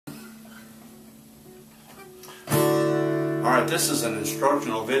Alright, this is an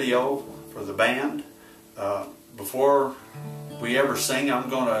instructional video for the band. Before we ever sing, I'm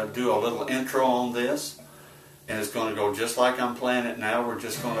going to do a little intro on this, and it's going to go just like I'm playing it now. We're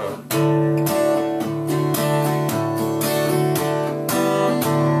just going to...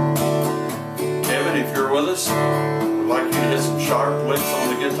 Kevin, if you're with us, I'd like you to hit some sharp licks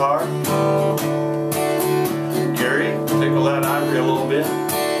on the guitar. Gary, tickle that ivory a little bit.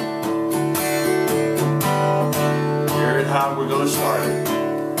 Here's how we're going to start it.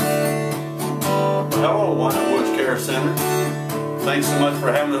 Hello, One at Woods Care Center. Thanks so much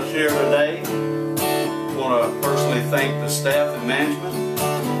for having us here today. I want to personally thank the staff and management,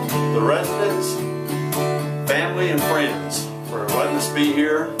 the residents, family, and friends for letting us be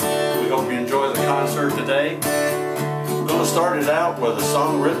here. We hope you enjoy the concert today. We're going to start it out with a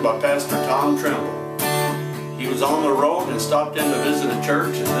song written by Pastor Tom Trimble. He was on the road and stopped in to visit a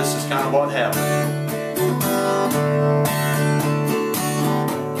church, and this is kind of what happened.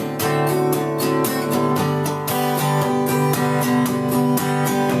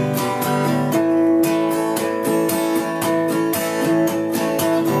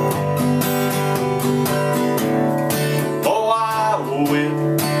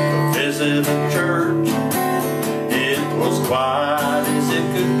 Quiet as it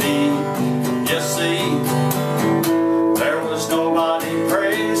could be. You see, there was nobody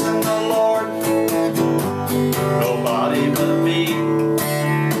praising